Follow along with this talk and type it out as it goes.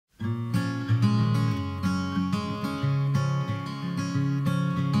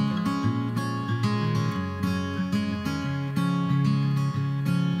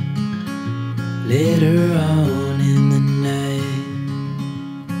Later on in the night,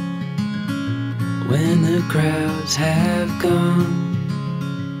 when the crowds have gone,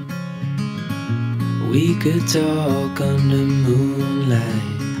 we could talk under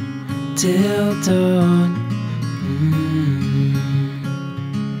moonlight till dawn.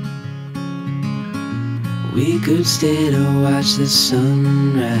 We could stay to watch the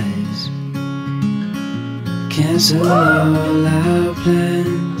sunrise, cancel all our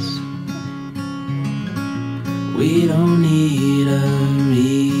plans. We don't need a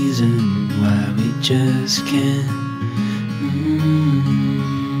reason why we just can't.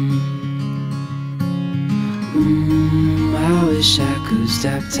 I wish I could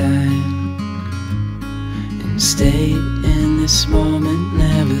stop time and stay in this moment,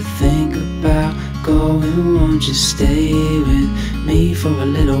 never think about going. Won't you stay with me for a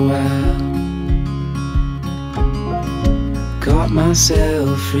little while? Caught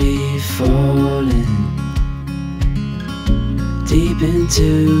myself free falling deep into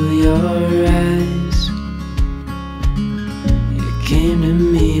your eyes. You came to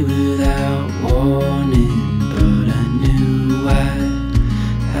me without warning, but I knew why.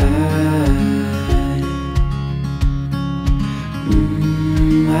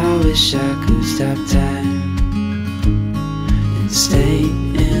 I wish I could stop time and stay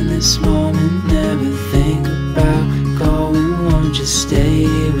in this moment, never think about going. Won't you stay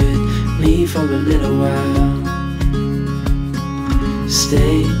with me for a little while?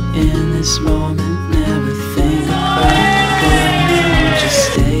 Stay in this moment, never think about going. Won't you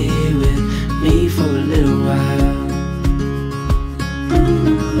stay